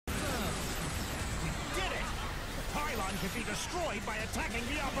pylon can be destroyed by attacking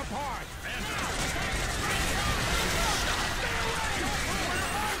the upper part.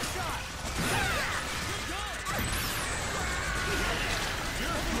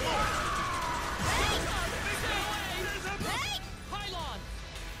 Pylons!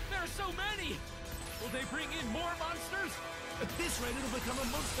 There are so many! Will they bring in more monsters? At this rate, it'll become a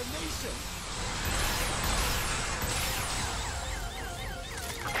monster nation.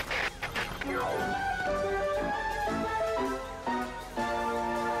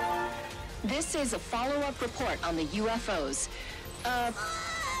 This is a follow-up report on the UFOs. A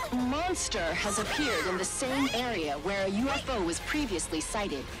monster has appeared in the same area where a UFO was previously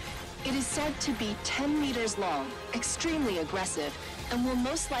sighted. It is said to be 10 meters long, extremely aggressive, and will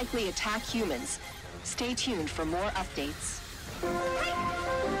most likely attack humans. Stay tuned for more updates.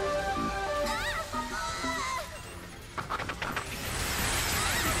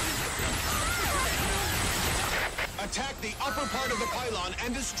 Attack the upper part of the pylon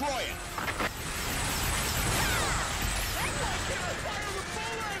and destroy it.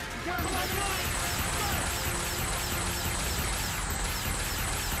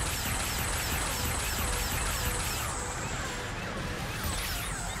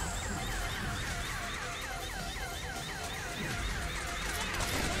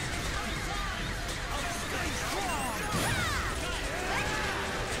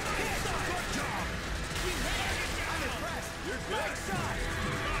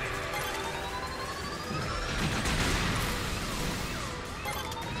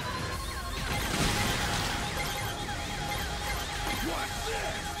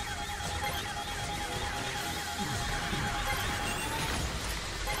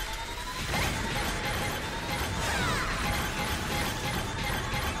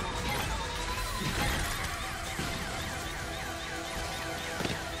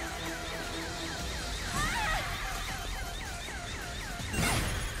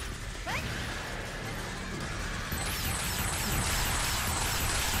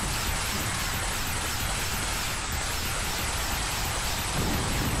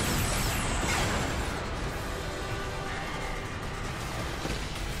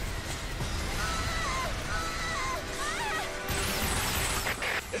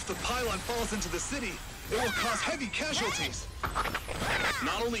 If the pylon falls into the city, it will cause heavy casualties.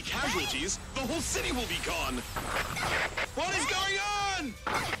 Not only casualties, the whole city will be gone. What is going on?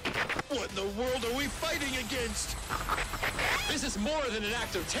 What in the world are we fighting against? This is more than an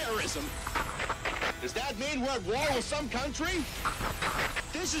act of terrorism. Does that mean we're at war with some country?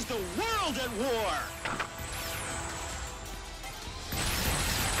 This is the world at war!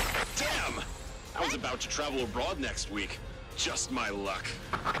 Damn! I was about to travel abroad next week. Just my luck.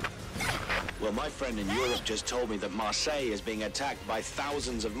 Well, my friend in Europe just told me that Marseille is being attacked by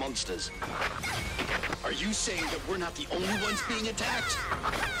thousands of monsters. Are you saying that we're not the only ones being attacked?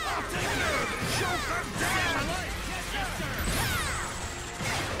 I'll take you! Shoot them down!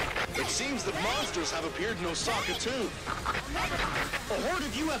 It seems that monsters have appeared in Osaka, too. A horde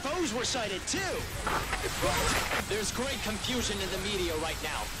of UFOs were sighted, too! There's great confusion in the media right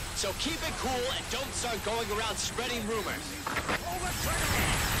now, so keep it cool and don't start going around spreading rumors.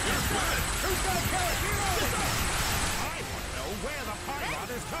 Who's gonna kill it? I want to know where the pylon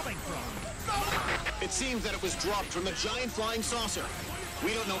is coming from. It seems that it was dropped from a giant flying saucer.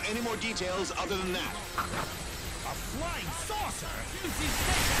 We don't know any more details other than that. A flying saucer?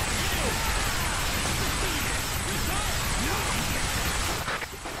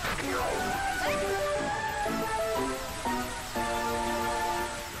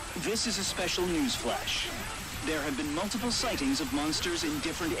 This is a special news flash. There have been multiple sightings of monsters in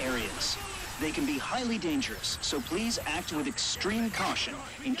different areas. They can be highly dangerous, so please act with extreme caution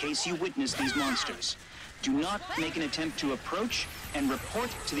in case you witness these monsters. Do not make an attempt to approach and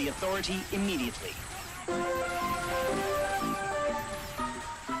report to the authority immediately.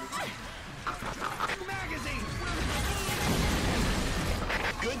 Magazine!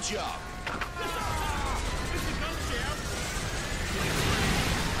 Good job.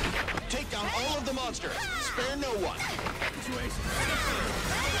 Take down all of the monsters. Spare no one.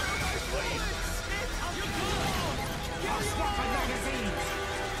 I'll swap my magazines!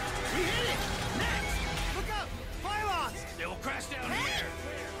 We hit it! Next! Look out! Pylons! They will crash down here!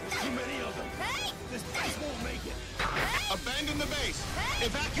 There's too many of them! This base won't make it! Abandon the base.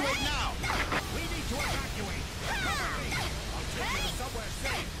 Evacuate now.